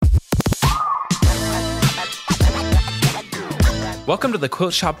Welcome to the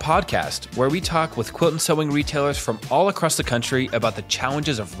Quilt Shop Podcast, where we talk with quilt and sewing retailers from all across the country about the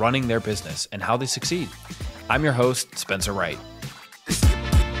challenges of running their business and how they succeed. I'm your host, Spencer Wright.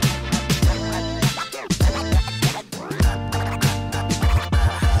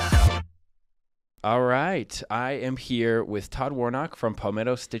 All right, I am here with Todd Warnock from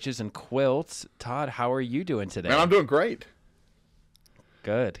Palmetto Stitches Quilts. Todd, how are you doing today? Man, I'm doing great.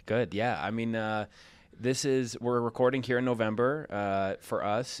 Good. Yeah, I mean, we're recording here in November. For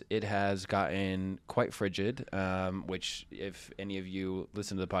us, it has gotten quite frigid, which if any of you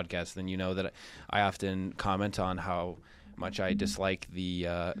listen to the podcast, then you know that I often comment on how much I dislike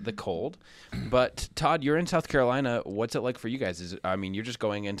the cold. But Todd, you're in South Carolina. What's it like for you guys? You're just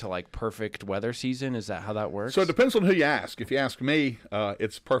going into like perfect weather season. Is that how that works? So it depends on who you ask. If you ask me,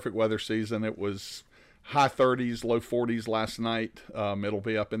 it's perfect weather season. It was high 30s, low 40s last night. It'll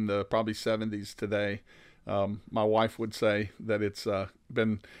be up in the probably 70s today. My wife would say that it's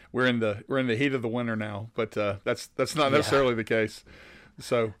we're in the heat of the winter now, but that's not necessarily the case.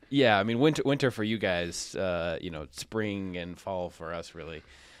 So yeah, I mean winter for you guys, spring and fall for us really.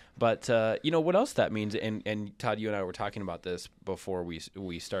 But what else that means, and Todd, you and I were talking about this before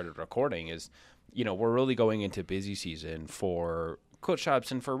we started recording, is we're really going into busy season for quilt shops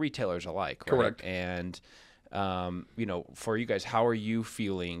and for retailers alike, right? Correct. And for you guys, how are you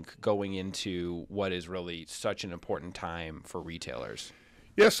feeling going into what is really such an important time for retailers?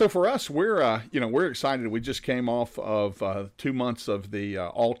 Yeah, so for us, we're excited. We just came off of 2 months of the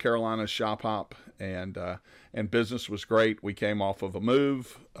All Carolina Shop Hop, and business was great. We came off of a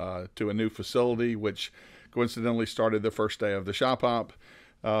move to a new facility, which coincidentally started the first day of the Shop Hop,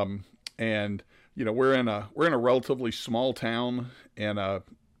 and we're in a relatively small town in a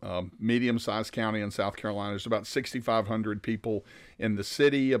medium-sized county in South Carolina. There's about 6,500 people in the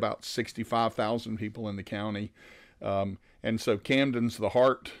city, about 65,000 people in the county. And so Camden's the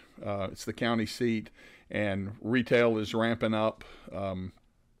heart. It's the county seat, and retail is ramping up,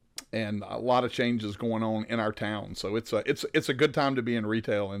 and a lot of changes going on in our town. So it's a good time to be in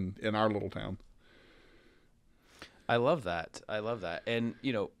retail in our little town. I love that. And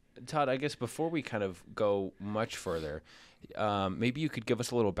Todd, I guess before we kind of go much further, maybe you could give us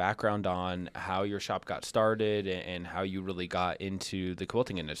a little background on how your shop got started and how you really got into the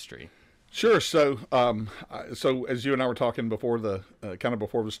quilting industry. Sure. So as you and I were talking before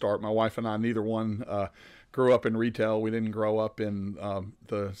before the start, my wife and I, neither one grew up in retail. We didn't grow up in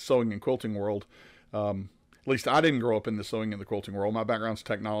the sewing and quilting world. At least I didn't grow up in the sewing and the quilting world. My background's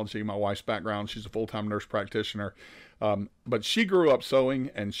technology. My wife's background, she's a full-time nurse practitioner. But she grew up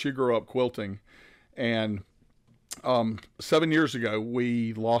sewing and she grew up quilting. And 7 years ago,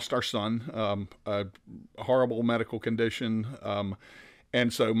 we lost our son, a horrible medical condition.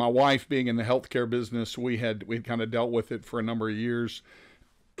 And so my wife, being in the healthcare business, we kind of dealt with it for a number of years.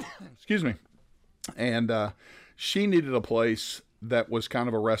 Excuse me. And she needed a place that was kind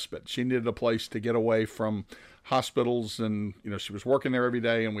of a respite. She needed a place to get away from hospitals, and she was working there every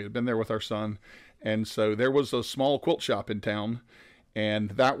day, and we had been there with our son. And so there was a small quilt shop in town,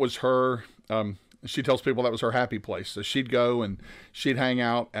 and that was her. She tells people that was her happy place. So she'd go and she'd hang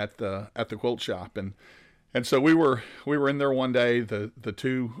out at the quilt shop, and so we were in there one day. The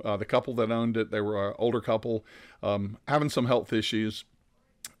couple that owned it, they were an older couple, having some health issues.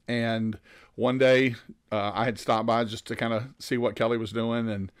 And one day I had stopped by just to kind of see what Kelly was doing,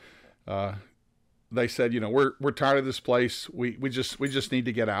 and they said, we're tired of this place. We just need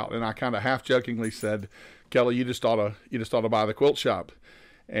to get out. And I kind of half jokingly said, Kelly, you just ought to buy the quilt shop.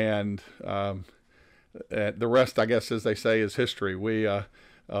 And the rest, I guess, as they say, is history. We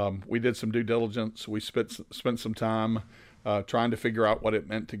did some due diligence. We spent some time trying to figure out what it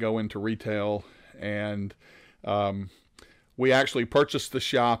meant to go into retail, and we actually purchased the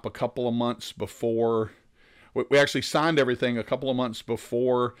shop a couple of months before. We actually signed everything a couple of months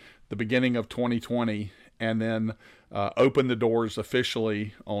before the beginning of 2020, and then opened the doors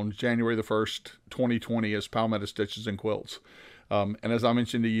officially on January the 1st, 2020 as Palmetto Stitches Quilts. And as I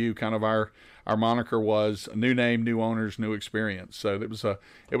mentioned to you, kind of our moniker was a new name, new owners, new experience. So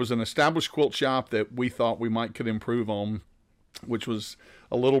it was an established quilt shop that we thought we could improve on, which was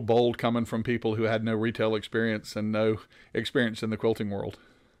a little bold coming from people who had no retail experience and no experience in the quilting world.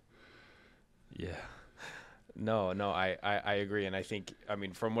 Yeah. No, I agree. And I think,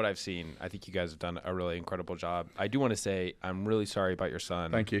 from what I've seen, I think you guys have done a really incredible job. I do want to say I'm really sorry about your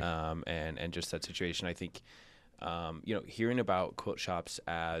son. Thank you. And just that situation. I think, hearing about quilt shops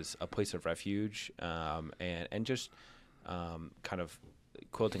as a place of refuge, and just kind of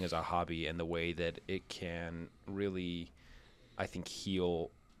quilting as a hobby and the way that it can really, I think,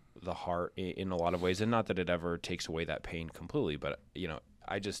 heal the heart in a lot of ways, and not that it ever takes away that pain completely, but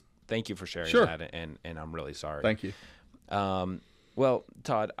I just thank you for sharing Sure. that, and I'm really sorry. Thank you. Well,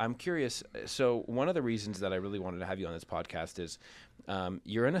 Todd, I'm curious. So one of the reasons that I really wanted to have you on this podcast is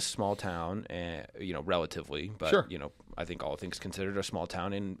you're in a small town, relatively, but Sure. I think all things considered, a small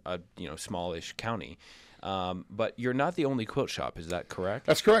town in a smallish county. But you're not the only quilt shop. Is that correct?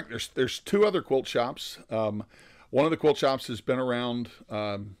 That's correct. There's two other quilt shops. One of the quilt shops has been around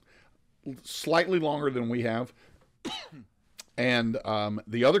slightly longer than we have, and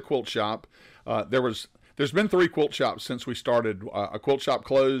the other quilt shop, there's been three quilt shops since we started. A quilt shop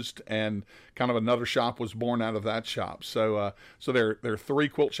closed, and kind of another shop was born out of that shop. So there are three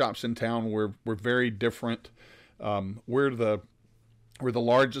quilt shops in town. We're very different. We're the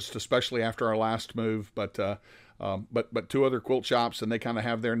largest, especially after our last move. But two other quilt shops, and they kind of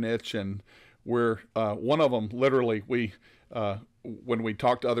have their niche. And we're one of them. Literally, when we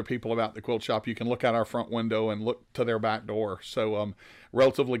talk to other people about the quilt shop, you can look out our front window and look to their back door. So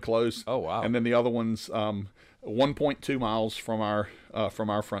relatively close. Oh, wow. And then the other one's 1.2 miles from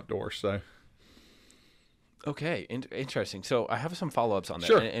our front door. So. Okay, interesting. So I have some follow-ups on that.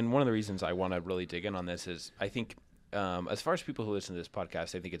 Sure. And one of the reasons I want to really dig in on this is I think as far as people who listen to this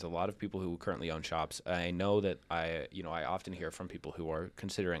podcast, I think it's a lot of people who currently own shops. I know that I often hear from people who are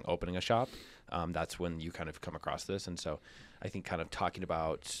considering opening a shop. That's when you kind of come across this. And so I think kind of talking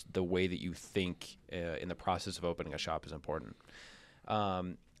about the way that you think in the process of opening a shop is important.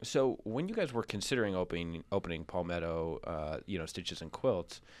 So when you guys were considering opening Palmetto, Stitches and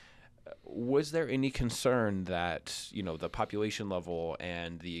Quilts, was there any concern that, the population level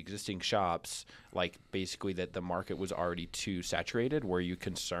and the existing shops, like basically that the market was already too saturated? Were you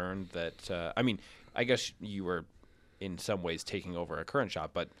concerned that, I guess you were in some ways taking over a current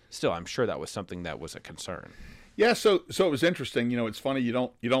shop, but still, I'm sure that was something that was a concern. Yeah, so it was interesting. It's funny, you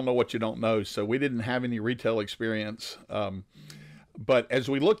don't know what you don't know. So we didn't have any retail experience, but as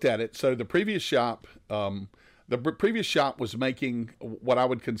we looked at it, so the previous shop was making what I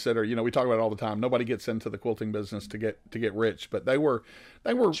would consider, we talk about it all the time. Nobody gets into the quilting business to get rich, but they were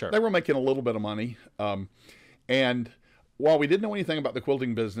Sure. they were making a little bit of money. And while we didn't know anything about the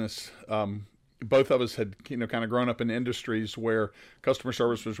quilting business, both of us had kind of grown up in industries where customer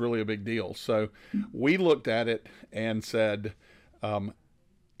service was really a big deal. So we looked at it and said,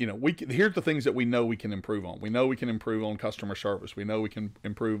 here's the things that we know we can improve on. We know we can improve on customer service. We know we can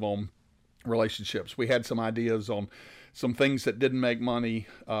improve on relationships. We had some ideas on some things that didn't make money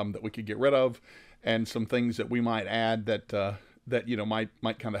that we could get rid of, and some things that we might add that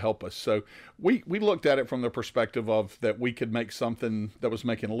might kind of help us. So we looked at it from the perspective of that we could make something that was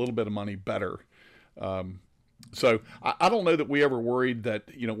making a little bit of money better. So I don't know that we ever worried that,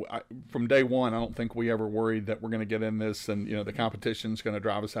 from day one, I don't think we ever worried that we're going to get in this and, the competition's going to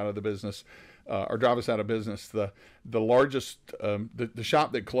drive us out of the business, or drive us out of business. The largest, the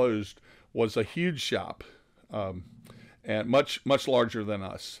shop that closed was a huge shop, and much larger than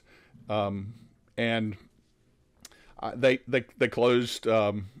us. And they closed,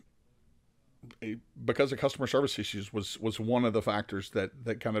 because of customer service issues was one of the factors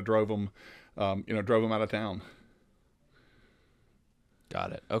that kind of drove them out of town.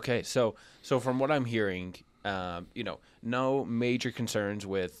 Got it. Okay. So from what I'm hearing, no major concerns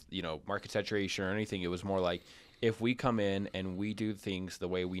with, market saturation or anything. It was more like, if we come in and we do things the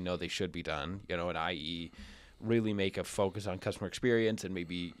way we know they should be done, and i.e. really make a focus on customer experience and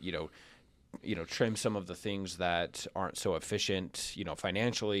maybe, trim some of the things that aren't so efficient,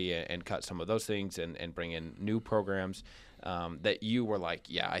 financially, and cut some of those things and bring in new programs, that you were like,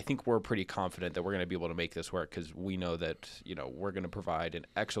 yeah, I think we're pretty confident that we're going to be able to make this work because we know that, we're going to provide an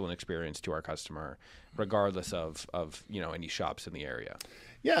excellent experience to our customer regardless of any shops in the area.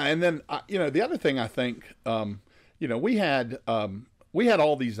 Yeah. And then, the other thing I think, we had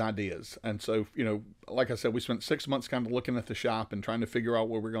all these ideas. And so, like I said, we spent 6 months kind of looking at the shop and trying to figure out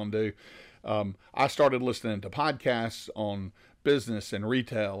what we're going to do. I started listening to podcasts on business and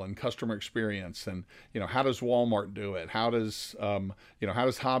retail and customer experience, and how does Walmart do it? How does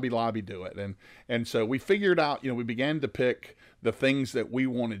Hobby Lobby do it? And so we figured out, we began to pick the things that we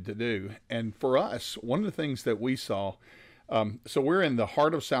wanted to do. And for us, one of the things that we saw, so we're in the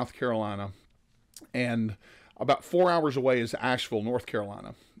heart of South Carolina, and about 4 hours away is Asheville, North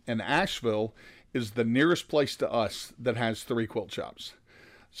Carolina. And Asheville is the nearest place to us that has 3 quilt shops.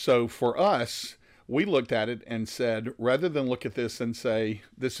 So for us, we looked at it and said, rather than look at this and say,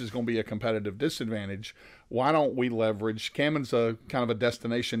 this is going to be a competitive disadvantage, why don't we leverage, Camden's a kind of a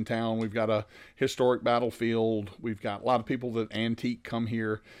destination town. We've got a historic battlefield. We've got a lot of people that antique come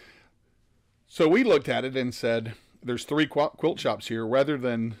here. So we looked at it and said, there's three quilt shops here, rather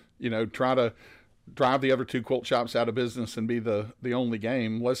than, try to drive the other two quilt shops out of business and be the only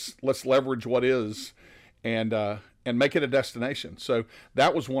game. Let's leverage what is, and make it a destination. So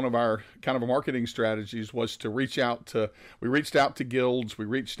that was one of our kind of marketing strategies, was to reached out to guilds, we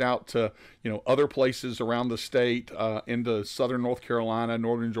reached out to, other places around the state, into southern North Carolina,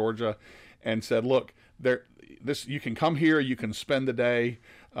 northern Georgia, and said, look, you can come here, you can spend the day.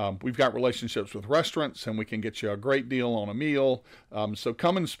 We've got relationships with restaurants, and we can get you a great deal on a meal. So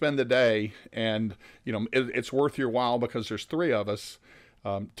come and spend the day, and it's worth your while, because there's three of us,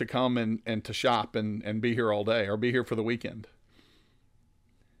 to come and to shop and be here all day, or be here for the weekend.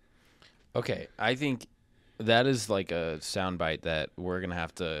 Okay, I think that is like a soundbite that we're going to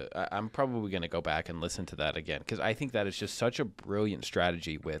have to, I'm probably going to go back and listen to that again, because I think that is just such a brilliant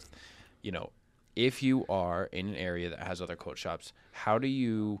strategy with, if you are in an area that has other quilt shops, how do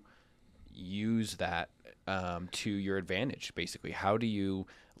you use that to your advantage, basically? How do you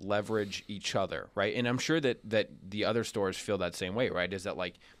leverage each other, right? And I'm sure that the other stores feel that same way, right? Is that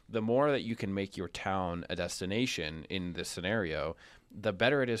like the more that you can make your town a destination in this scenario, the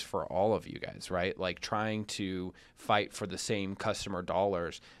better it is for all of you guys, right? Like trying to fight for the same customer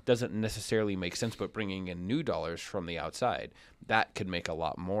dollars doesn't necessarily make sense, but bringing in new dollars from the outside, that could make a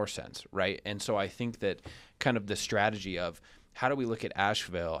lot more sense, right? And so I think that kind of the strategy of, how do we look at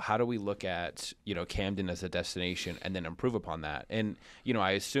Asheville? How do we look at, Camden as a destination, and then improve upon that? And,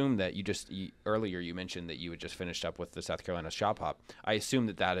 I assume that earlier you mentioned that you had just finished up with the South Carolina Shop Hop. I assume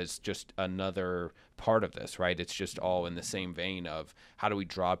that is just another part of this, right? It's just all in the same vein of, how do we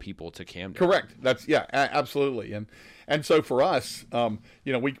draw people to Camden? Correct. That's, absolutely. And so for us,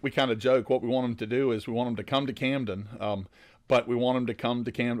 we kind of joke, what we want them to do is we want them to come to Camden, but we want them to come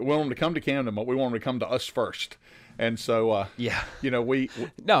to Camden. We want them to come to Camden, but we want them to come to us first. And so,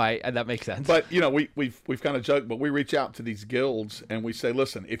 that makes sense. But we've kind of joked, but we reach out to these guilds and we say,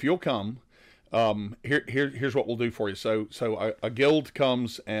 listen, if you'll come, here's what we'll do for you. So a guild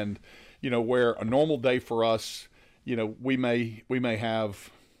comes, and where a normal day for us, we may have,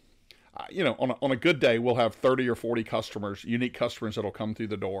 on a good day, we'll have 30 or 40 customers, unique customers that'll come through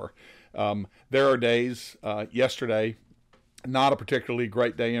the door. There are days, yesterday, not a particularly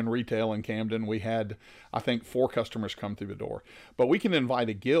great day in retail in Camden. We had, I think, 4 customers come through the door. But we can invite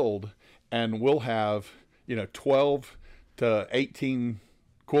a guild, and we'll have, 12 to 18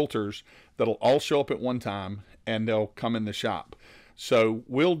 quilters that'll all show up at one time, and they'll come in the shop. So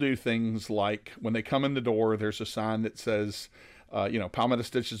we'll do things like, when they come in the door, there's a sign that says, Palmetto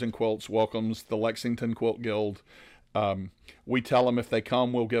Stitches and Quilts welcomes the Lexington Quilt Guild. We tell them if they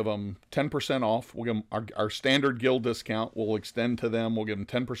come, we'll give them 10% off. We'll give them our standard guild discount. We'll extend to them. We'll give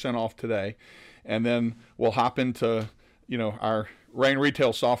them 10% off today. And then we'll hop into, our Rain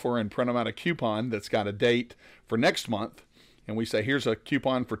retail software and print them out a coupon that's got a date for next month. And we say, here's a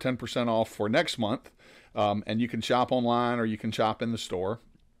coupon for 10% off for next month. And you can shop online, or you can shop in the store.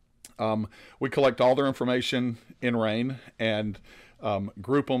 We collect all their information in Rain, and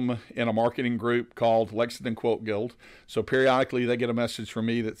group them in a marketing group called Lexington Quilt Guild. So periodically they get a message from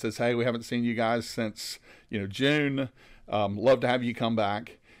me that says, hey, we haven't seen you guys since, June. Love to have you come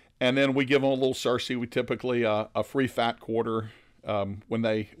back. And then we give them a little Cersei. We typically a free fat quarter when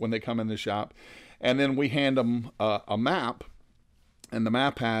they come in the shop. And then we hand them a map, and the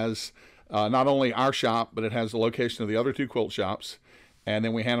map has not only our shop, but it has the location of the other 2 quilt shops. And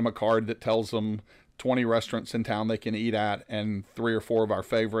then we hand them a card that tells them 20 restaurants in town they can eat at, and 3 or 4 of our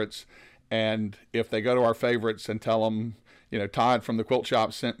favorites. And if they go to our favorites and tell them, Todd from the quilt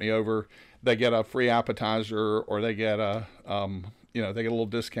shop sent me over, they get a free appetizer, or they get they get a little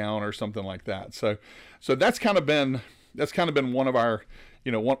discount or something like that. So that's kind of been one of our,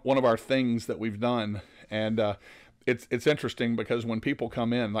 one of our things that we've done. And it's interesting, because when people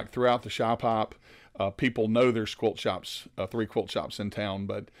come in, like throughout the shop hop, people know there's quilt shops, 3 quilt shops in town,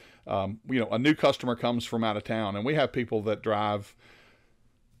 but a new customer comes from out of town, and we have people that drive,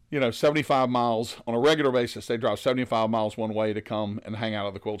 75 miles on a regular basis. They drive 75 miles one way to come and hang out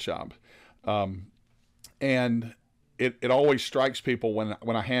at the quilt shop. And it always strikes people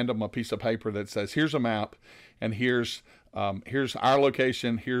when I hand them a piece of paper that says, here's a map, and here's our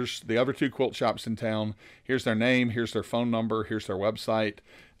location, here's the other 2 quilt shops in town, here's their name, here's their phone number, here's their website.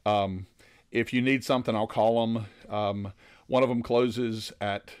 If you need something, I'll call them. One of them closes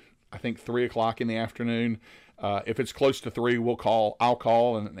at, I think, 3 o'clock in the afternoon. If it's close to 3, I'll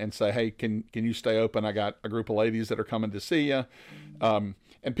call and say, hey, can you stay open? I got a group of ladies that are coming to see you.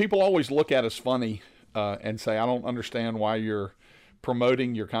 And people always look at us funny and say, I don't understand why you're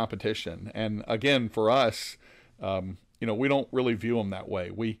promoting your competition. And again, for us, we don't really view them that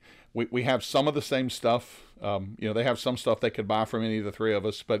way. we have some of the same stuff. They have some stuff they could buy from any of the three of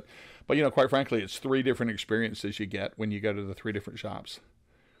us, but quite frankly, it's three different experiences you get when you go to the three different shops.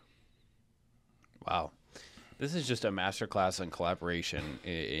 Wow. This is just a masterclass on collaboration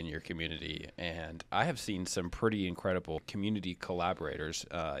in your community, and I have seen some pretty incredible community collaborators,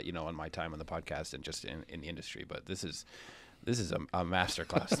 in my time on the podcast and just in the industry. But this is a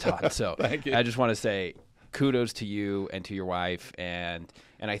masterclass, Todd. So Thank you. I just want to say kudos to you and to your wife, and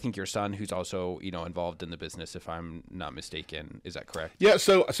I think your son, who's also involved in the business, if I'm not mistaken. Is that correct? Yeah.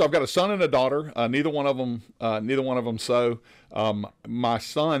 So I've got a son and a daughter. Neither one of them sew. My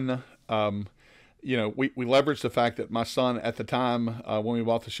son. We leveraged the fact that my son at the time when we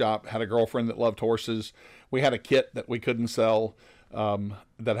bought the shop had a girlfriend that loved horses. We had a kit that we couldn't sell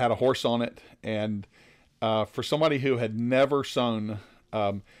that had a horse on it, and for somebody who had never sewn,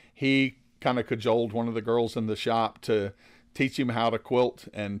 he kind of cajoled one of the girls in the shop to teach him how to quilt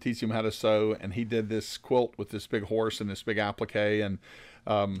and teach him how to sew, and he did this quilt with this big horse and this big applique, and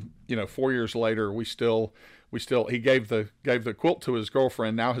 4 years later we still he gave the quilt to his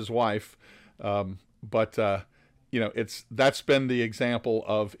girlfriend, now his wife. That's been the example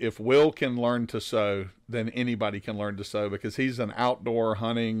of, if Will can learn to sew, then anybody can learn to sew, because he's an outdoor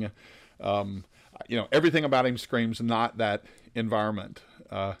hunting, everything about him screams not that environment.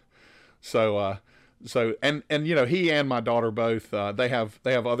 He and my daughter both, they have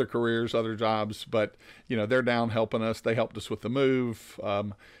other careers, other jobs, but they're down helping us. They helped us with the move.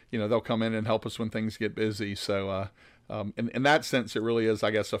 They'll come in and help us when things get busy. So, in that sense, it really is,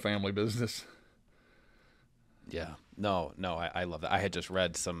 I guess, a family business. Yeah. No, I love that. I had just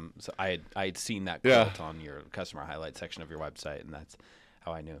read I had seen that quote on your customer highlight section of your website, and that's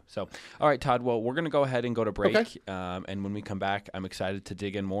how I knew. So, all right, Todd, well, we're going to go ahead and go to break. Okay. And when we come back, I'm excited to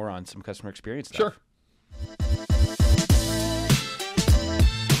dig in more on some customer experience stuff. Sure.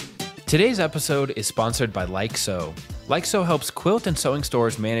 Today's episode is sponsored by Like So. Like So helps quilt and sewing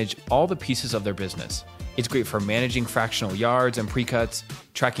stores manage all the pieces of their business. It's great for managing fractional yards and pre-cuts,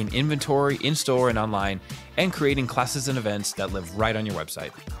 tracking inventory in-store and online, and creating classes and events that live right on your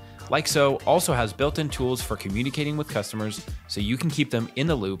website. Like So also has built-in tools for communicating with customers so you can keep them in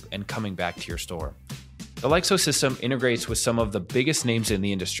the loop and coming back to your store. The Like So system integrates with some of the biggest names in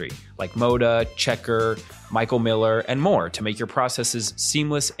the industry, like Moda, Checker, Michael Miller, and more, to make your processes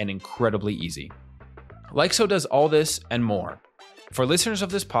seamless and incredibly easy. Like So does all this and more. For listeners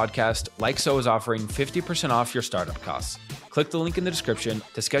of this podcast, Like So is offering 50% off your startup costs. Click the link in the description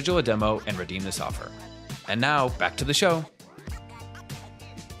to schedule a demo and redeem this offer. And now, back to the show.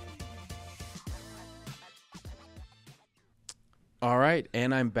 All right,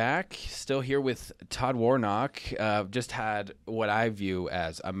 and I'm back, still here with Todd Warnock. Just had what I view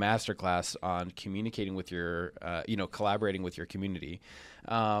as a masterclass on communicating with your, collaborating with your community.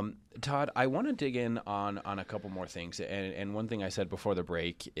 Todd, I want to dig in on a couple more things. And one thing I said before the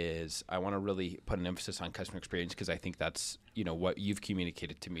break is I want to really put an emphasis on customer experience, because I think that's, what you've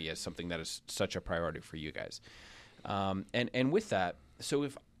communicated to me as something that is such a priority for you guys. And with that, so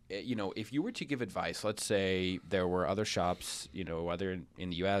if you were to give advice, let's say there were other shops, whether in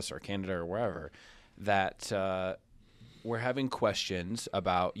the U.S. or Canada or wherever, that were having questions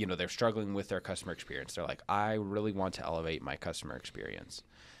about, they're struggling with their customer experience. They're like, I really want to elevate my customer experience.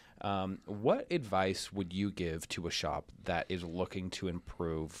 What advice would you give to a shop that is looking to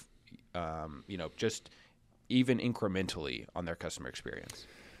improve, just even incrementally on their customer experience?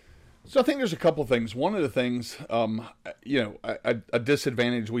 So I think there's a couple of things. One of the things, a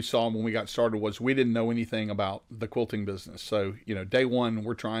disadvantage we saw when we got started was we didn't know anything about the quilting business. So, day one,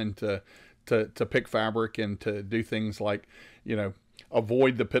 we're trying to pick fabric and to do things like,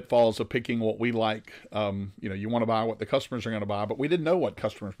 avoid the pitfalls of picking what we like. You want to buy what the customers are going to buy, but we didn't know what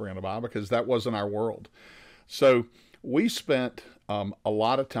customers were going to buy because that wasn't our world. So we spent a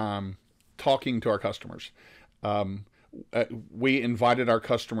lot of time talking to our customers. We invited our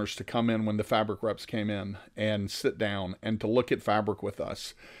customers to come in when the fabric reps came in and sit down and to look at fabric with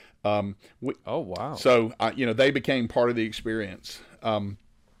us. Oh, wow. So, they became part of the experience.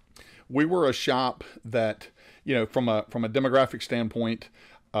 We were a shop that, from a demographic standpoint,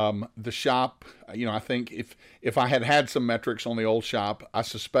 the shop, I think if I had some metrics on the old shop, I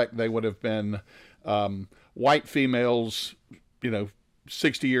suspect they would have been white females,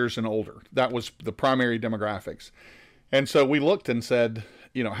 60 years and older. That was the primary demographics. And so we looked and said,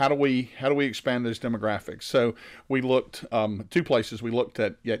 how do we expand those demographics? So we looked two places. We looked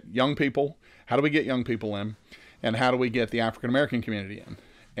at young people. How do we get young people in? And how do we get the African American community in?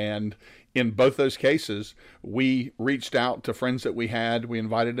 And in both those cases, we reached out to friends that we had. We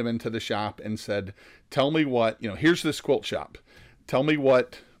invited them into the shop and said, tell me what, here's this quilt shop. Tell me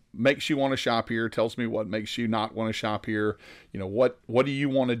what makes you want to shop here, tells me what makes you not want to shop here. What do you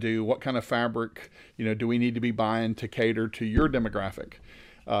want to do? What kind of fabric, do we need to be buying to cater to your demographic?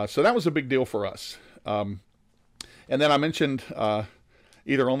 So that was a big deal for us. And then I mentioned,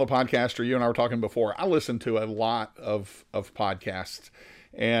 either on the podcast or you and I were talking before, I listen to a lot of podcasts,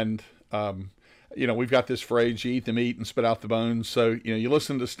 and, we've got this phrase, you eat the meat and spit out the bones. So, you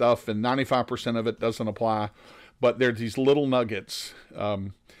listen to stuff and 95% of it doesn't apply, but there's these little nuggets.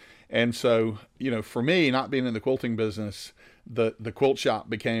 And so, for me, not being in the quilting business, the quilt shop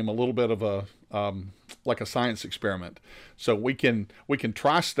became a little bit of a, like a science experiment. So we can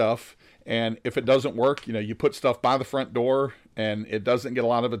try stuff, and if it doesn't work, you put stuff by the front door and it doesn't get a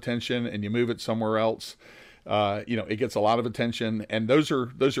lot of attention, and you move it somewhere else. It gets a lot of attention, and those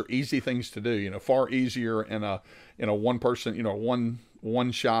are easy things to do. Far easier in a one person,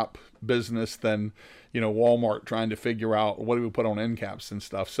 one shop business than Walmart trying to figure out what do we put on end caps and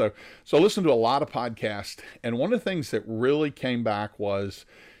stuff. So I listened to a lot of podcasts, and one of the things that really came back was,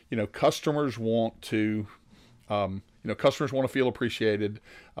 customers want to. Customers want to feel appreciated.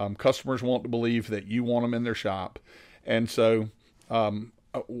 Customers want to believe that you want them in their shop. And so,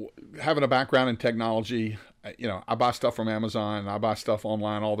 having a background in technology, I buy stuff from Amazon, and I buy stuff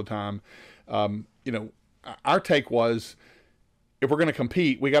online all the time. Our take was, if we're going to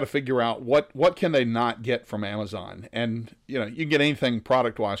compete, we got to figure out what can they not get from Amazon. And, you can get anything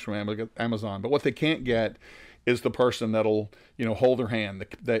product-wise from Amazon, but what they can't get is the person that'll, hold their hand.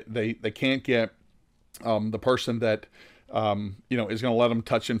 They can't get the person that, is going to let them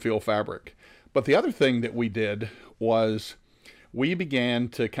touch and feel fabric. But the other thing that we did was we began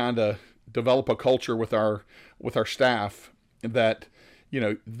to kind of develop a culture with our staff that,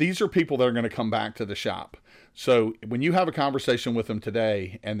 these are people that are going to come back to the shop. So when you have a conversation with them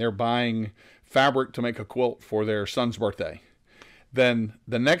today and they're buying fabric to make a quilt for their son's birthday, then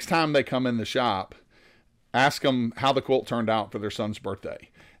the next time they come in the shop, ask them how the quilt turned out for their son's birthday.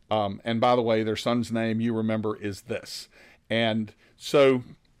 And by the way, their son's name, you remember, is this. And so,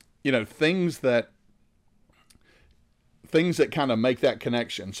 things that kind of make that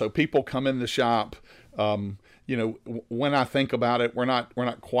connection. So people come in the shop. When I think about it, we're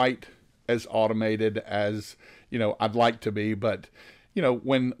not quite as automated as I'd like to be. But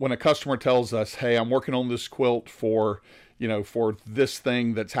when a customer tells us, "Hey, I'm working on this quilt for this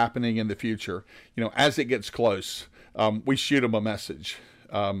thing that's happening in the future," as it gets close, we shoot them a message.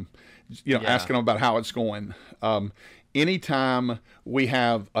 Asking them about how it's going. Anytime we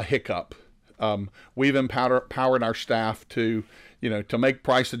have a hiccup, we've empowered our staff to make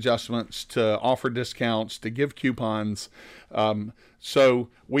price adjustments, to offer discounts, to give coupons. So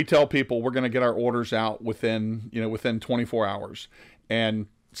we tell people we're going to get our orders out within 24 hours. And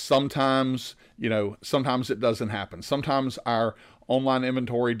sometimes it doesn't happen. Sometimes our online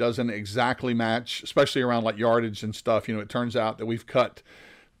inventory doesn't exactly match, especially around like yardage and stuff. It turns out that we've cut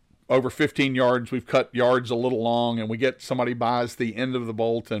over 15 yards. We've cut yards a little long, and we get somebody buys the end of the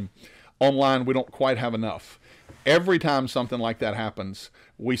bolt, and online we don't quite have enough. Every time something like that happens,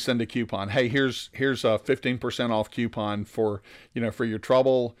 we send a coupon. Hey, here's a 15% off coupon for your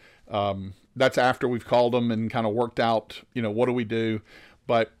trouble. That's after we've called them and kind of worked out, what do we do?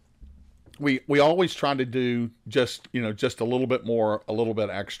 But we always try to do just a little bit more, a little bit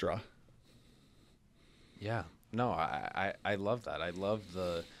extra. Yeah, no, I love that. I love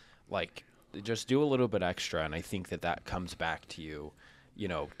just do a little bit extra. And I think that comes back to you,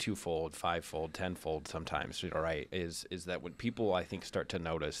 twofold, fivefold, tenfold sometimes, right? Is that when people, I think, start to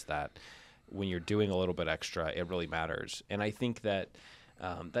notice that when you're doing a little bit extra, it really matters. And I think that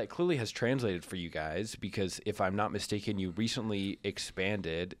that clearly has translated for you guys, because if I'm not mistaken, you recently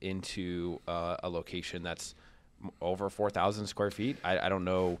expanded into a location that's over 4,000 square feet. I don't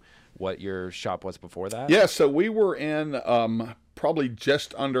know what your shop was before that. Yeah, so we were in probably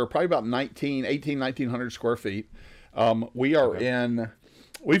about 1,900 square feet. We are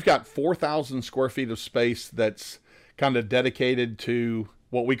we've got 4,000 square feet of space that's kind of dedicated to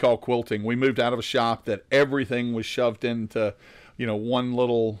what we call quilting. We moved out of a shop that everything was shoved into, one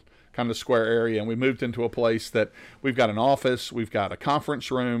little kind of square area, and we moved into a place that we've got an office, we've got a conference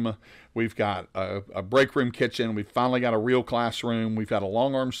room, we've got a break room kitchen, we've finally got a real classroom, we've got a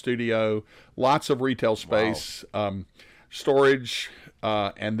long arm studio, lots of retail space, storage,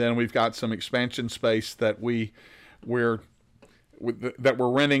 and then we've got some expansion space that we're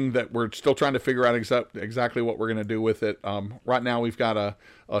renting, that we're still trying to figure out exactly what we're going to do with it. Right now we've got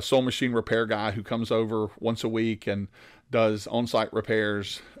a sewing machine repair guy who comes over once a week and does on-site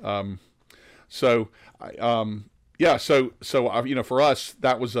repairs. For us,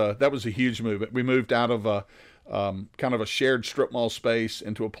 that was a huge move. We moved out of kind of a shared strip mall space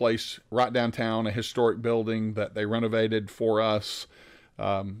into a place right downtown, a historic building that they renovated for us.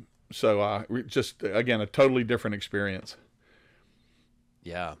 Just, again, a totally different experience.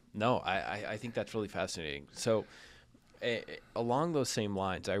 Yeah, no, I think that's really fascinating. So along those same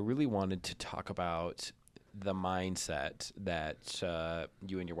lines, I really wanted to talk about the mindset that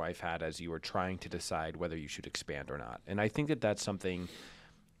you and your wife had as you were trying to decide whether you should expand or not. And I think that that's something,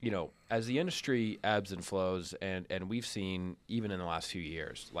 as the industry ebbs and flows, and we've seen even in the last few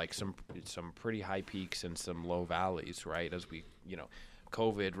years, like some pretty high peaks and some low valleys, right? As we,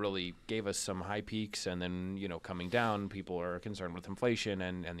 COVID really gave us some high peaks, and then, coming down, people are concerned with inflation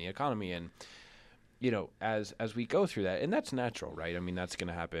and the economy. And, as we go through that, and that's natural, right? I mean, that's going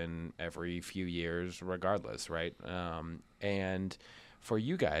to happen every few years regardless, right? And for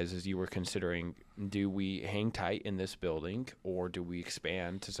you guys, as you were considering, do we hang tight in this building, or do we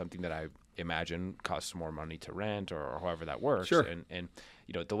expand to something that I imagine costs more money to rent, or however that works? Sure. And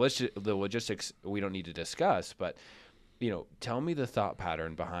the logistics we don't need to discuss, but tell me the thought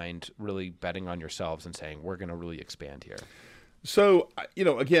pattern behind really betting on yourselves and saying, we're going to really expand here. So,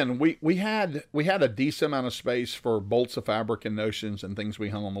 again, we had a decent amount of space for bolts of fabric and notions and things we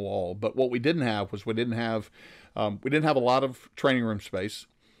hung on the wall. But what we didn't have was we didn't have a lot of training room space.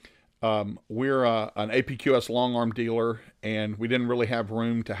 We're an APQS long arm dealer, and we didn't really have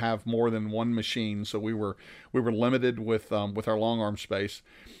room to have more than one machine. So we were limited with our long arm space.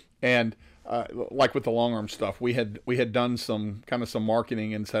 And like with the long arm stuff, we had done some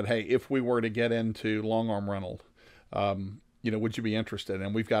marketing and said, hey, if we were to get into long arm rental, would you be interested?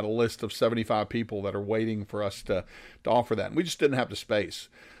 And we've got a list of 75 people that are waiting for us to offer that. And we just didn't have the space.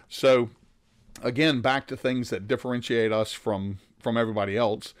 So again, back to things that differentiate us from everybody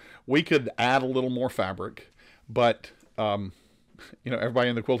else. We could add a little more fabric, but everybody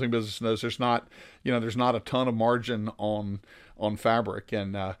in the quilting business knows there's not a ton of margin on fabric.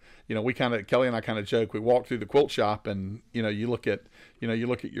 And Kelly and I kind of joke, we walk through the quilt shop, and you look at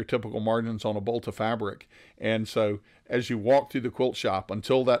your typical margins on a bolt of fabric. And so as you walk through the quilt shop,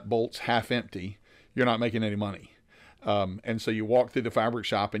 until that bolt's half empty, you're not making any money. And so you walk through the fabric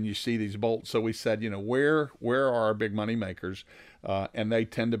shop and you see these bolts. So we said, where are our big money makers? And they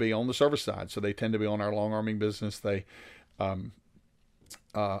tend to be on the service side. So they tend to be on our long arming business. I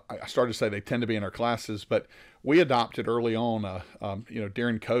started to say they tend to be in our classes, but we adopted early on,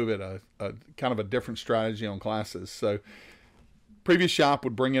 during COVID, a kind of a different strategy on classes. So previous shop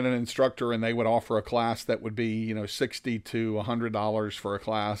would bring in an instructor, and they would offer a class that would be, $60 to $100 for a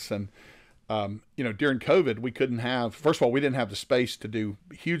class. And, during COVID, we couldn't have, first of all, we didn't have the space to do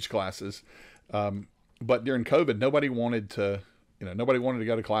huge classes. But during COVID, nobody wanted to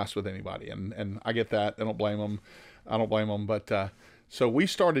go to class with anybody. And I get that. I don't blame them. But, so we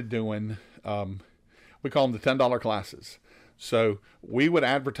started doing, we call them the $10 classes. So we would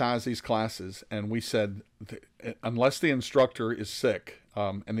advertise these classes, and we said, unless the instructor is sick,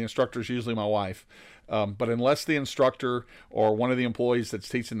 and the instructor is usually my wife, but unless the instructor or one of the employees that's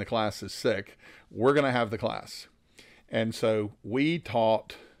teaching the class is sick, we're going to have the class. And so we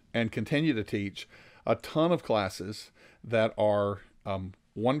taught and continue to teach a ton of classes that are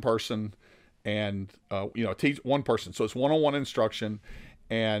one person and, teach one person. So it's one-on-one instruction.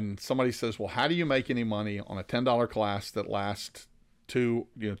 And somebody says, well, how do you make any money on a $10 class that lasts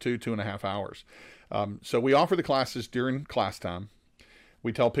 2.5 hours? So we offer the classes during class time.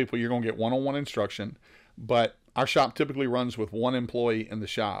 We tell people you're going to get one-on-one instruction, but our shop typically runs with one employee in the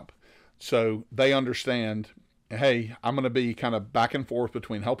shop. So they understand, hey, I'm going to be kind of back and forth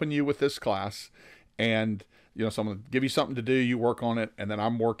between helping you with this class and, so I'm going to give you something to do, you work on it, and then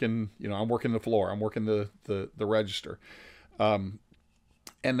I'm working the floor, I'm working the register. And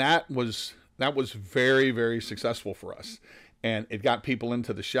that was very, very successful for us. And it got people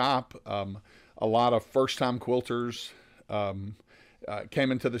into the shop. A lot of first-time quilters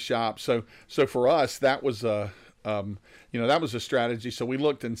came into the shop. So for us, that was a strategy. So we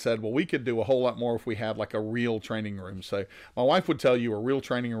looked and said, well, we could do a whole lot more if we had like a real training room. So my wife would tell you a real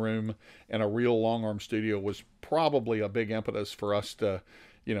training room and a real long arm studio was probably a big impetus for us to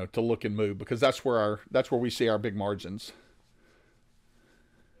look and move, because that's where we see our big margins.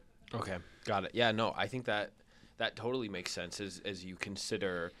 Okay, got it. Yeah, no, I think that totally makes sense as you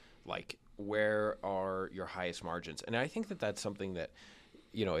consider, like, where are your highest margins. And I think that that's something that,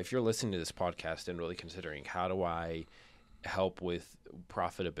 if you're listening to this podcast and really considering, how do I help with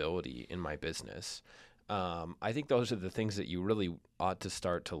profitability in my business? I think those are the things that you really ought to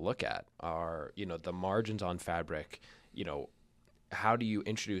start to look at are, the margins on fabric, how do you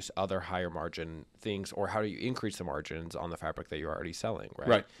introduce other higher margin things, or how do you increase the margins on the fabric that you're already selling, right?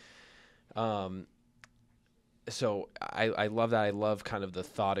 Right. so I love that. I love kind of the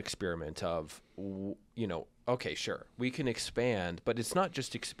thought experiment of, okay, sure, we can expand, but it's not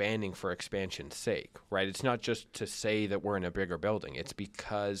just expanding for expansion's sake, right? It's not just to say that we're in a bigger building. It's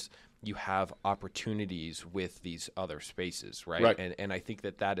because you have opportunities with these other spaces, right? Right. And I think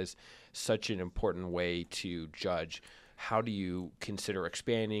that is such an important way to judge how do you consider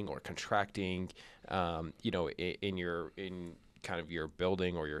expanding or contracting, in kind of your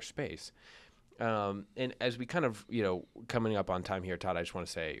building or your space. And as we kind of, coming up on time here, Todd, I just want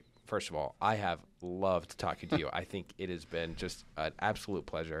to say, first of all, I have loved talking to you. I think it has been just an absolute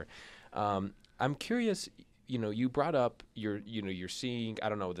pleasure. I'm curious, you brought up you're seeing, I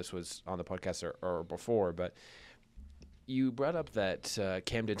don't know if this was on the podcast or before, but you brought up that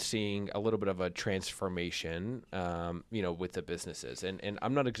Camden's seeing a little bit of a transformation, with the businesses. And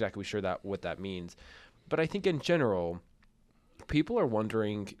I'm not exactly sure what that means. But I think in general, people are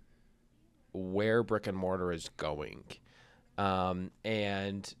wondering where brick and mortar is going.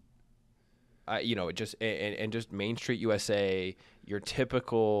 And just Main Street USA, your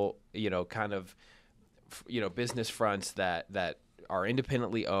typical, kind of, business fronts that are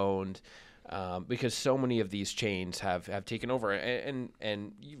independently owned, because so many of these chains have taken over, and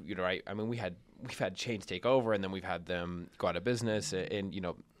right. I mean, we've had chains take over, and then we've had them go out of business, and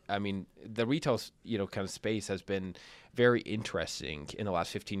I mean, the retail, kind of space has been very interesting in the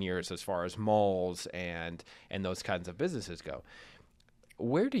last 15 years as far as malls and those kinds of businesses go.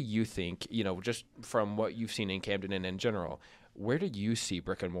 Where do you think, just from what you've seen in Camden and in general, where do you see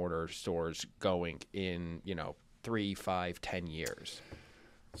brick and mortar stores going in, 3, 5, 10 years?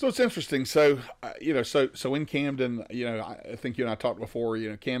 So it's interesting. So, so in Camden, I think you and I talked before,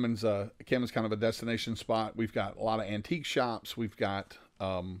 Camden's kind of a destination spot. We've got a lot of antique shops. We've got,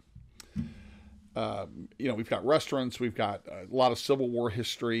 we've got restaurants. We've got a lot of Civil War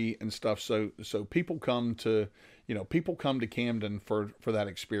history and stuff. So people come to Camden for that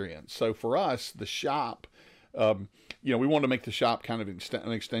experience. So for us, the shop, we want to make the shop kind of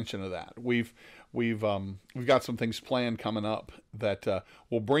an extension of that. We've got some things planned coming up that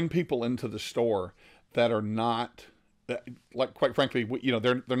will bring people into the store that are not, like, quite frankly,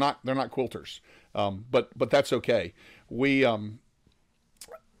 they're not quilters, but that's okay. We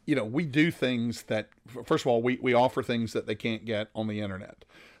do things that, first of all, we offer things that they can't get on the internet.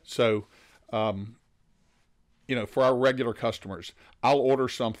 So, for our regular customers, I'll order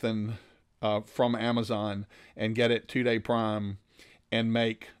something from Amazon and get it 2-day prime and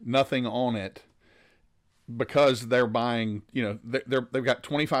make nothing on it, because they're buying, they've got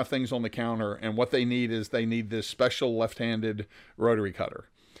 25 things on the counter, and what they need is this special left-handed rotary cutter.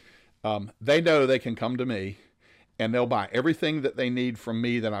 They know they can come to me, and they'll buy everything that they need from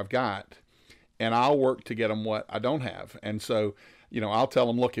me that I've got, and I'll work to get them what I don't have. And so, I'll tell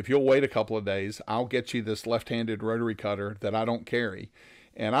them, look, if you'll wait a couple of days, I'll get you this left-handed rotary cutter that I don't carry.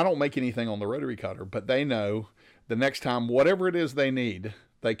 And I don't make anything on the rotary cutter, but they know the next time, whatever it is they need,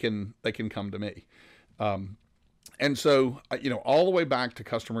 they can come to me. And so, all the way back to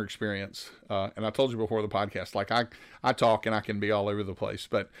customer experience, and I told you before the podcast, like I talk and I can be all over the place,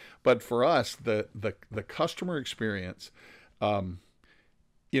 but for us, the customer experience, the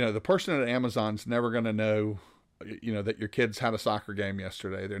person at Amazon's never going to know, that your kids had a soccer game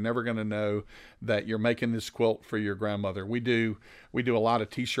yesterday. They're never going to know that you're making this quilt for your grandmother. We do a lot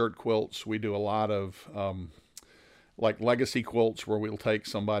of t-shirt quilts. We do a lot of, like legacy quilts, where we'll take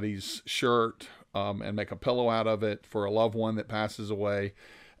somebody's shirt, and make a pillow out of it for a loved one that passes away.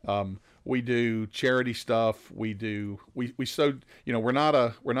 We do charity stuff. We sew, we're not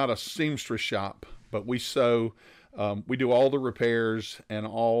a seamstress shop, but we sew, we do all the repairs and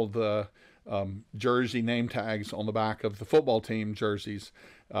all the jersey name tags on the back of the football team jerseys.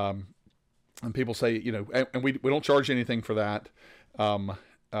 And people say, and we don't charge anything for that.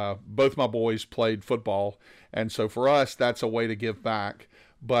 Both my boys played football, and so for us, that's a way to give back.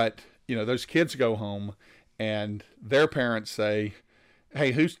 But those kids go home, and their parents say,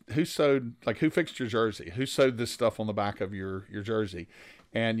 "Hey, who sewed, like, who fixed your jersey? Who sewed this stuff on the back of your jersey?"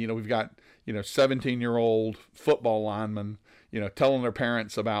 And we've got 17-year-old football linemen, telling their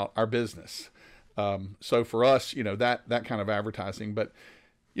parents about our business. So for us, that kind of advertising, but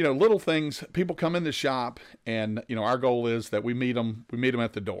little things. People come in the shop, and our goal is that we meet them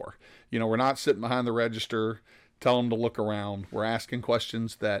at the door. We're not sitting behind the register, tell them to look around. We're asking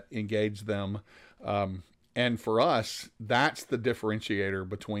questions that engage them. And for us, that's the differentiator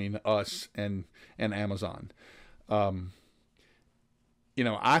between us and Amazon. I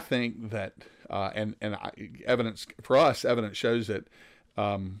think that, evidence for us, evidence shows that,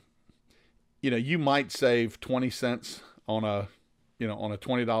 you might save 20 cents on a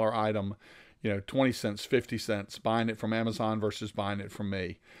 $20 item. 20 cents, 50 cents, buying it from Amazon versus buying it from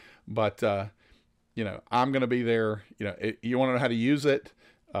me. But, I'm going to be there. You want to know how to use it.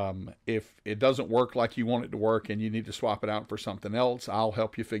 If it doesn't work like you want it to work and you need to swap it out for something else, I'll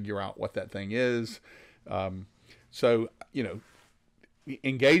help you figure out what that thing is. So,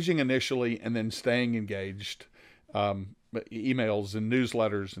 engaging initially and then staying engaged, emails and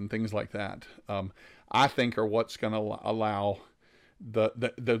newsletters and things like that, I think are what's going to allow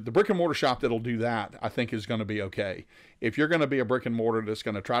the brick and mortar shop that'll do that, I think is going to be okay. If you're going to be a brick and mortar that's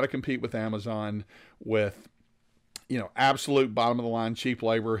going to try to compete with Amazon with, absolute bottom of the line cheap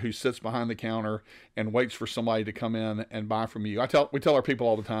labor who sits behind the counter and waits for somebody to come in and buy from you. We tell our people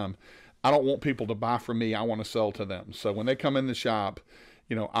all the time, I don't want people to buy from me. I want to sell to them. So when they come in the shop,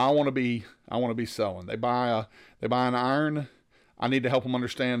 I want to be selling. They buy an iron. I need to help them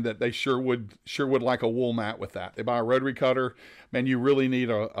understand that they sure would like a wool mat with that. They buy a rotary cutter. Man, you really need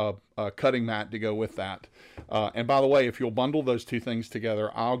a cutting mat to go with that. And by the way, if you'll bundle those two things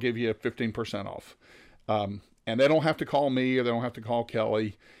together, I'll give you 15% off. And they don't have to call me or they don't have to call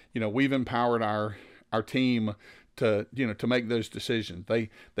Kelly. We've empowered our team to make those decisions. They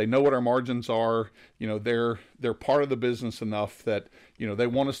know what our margins are. They're part of the business enough that they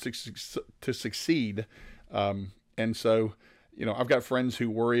want us to succeed. And so I've got friends who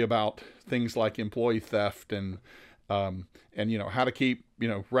worry about things like employee theft and how to keep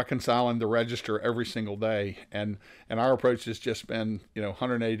reconciling the register every single day. And our approach has just been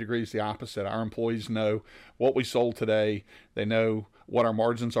 180 degrees the opposite. Our employees know what we sold today. They know what our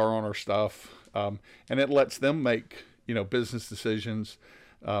margins are on our stuff. And it lets them make, business decisions.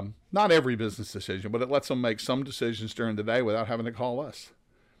 Not every business decision, but it lets them make some decisions during the day without having to call us.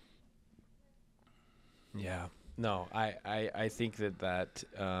 Yeah, no, I think that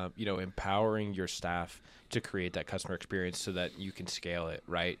empowering your staff to create that customer experience so that you can scale it,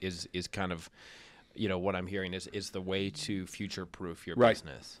 right, is kind of, what I'm hearing is the way to future-proof your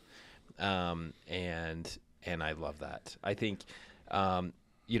business. And I love that. I think,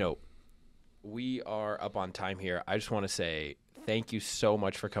 we are up on time here. I just want to say thank you so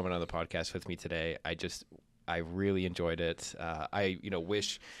much for coming on the podcast with me today. I really enjoyed it. I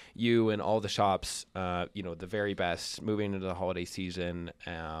wish you and all the shops, the very best moving into the holiday season.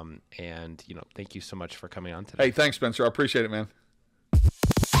 And thank you so much for coming on today. Hey, thanks, Spencer. I appreciate it, man.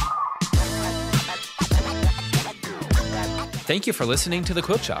 Thank you for listening to The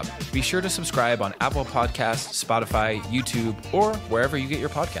Quilt Shop. Be sure to subscribe on Apple Podcasts, Spotify, YouTube, or wherever you get your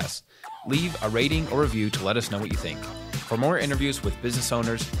podcasts. Leave a rating or review to let us know what you think. For more interviews with business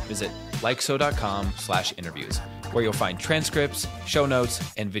owners, visit likeso.com/interviews, where you'll find transcripts, show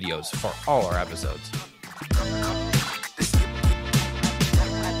notes, and videos for all our episodes.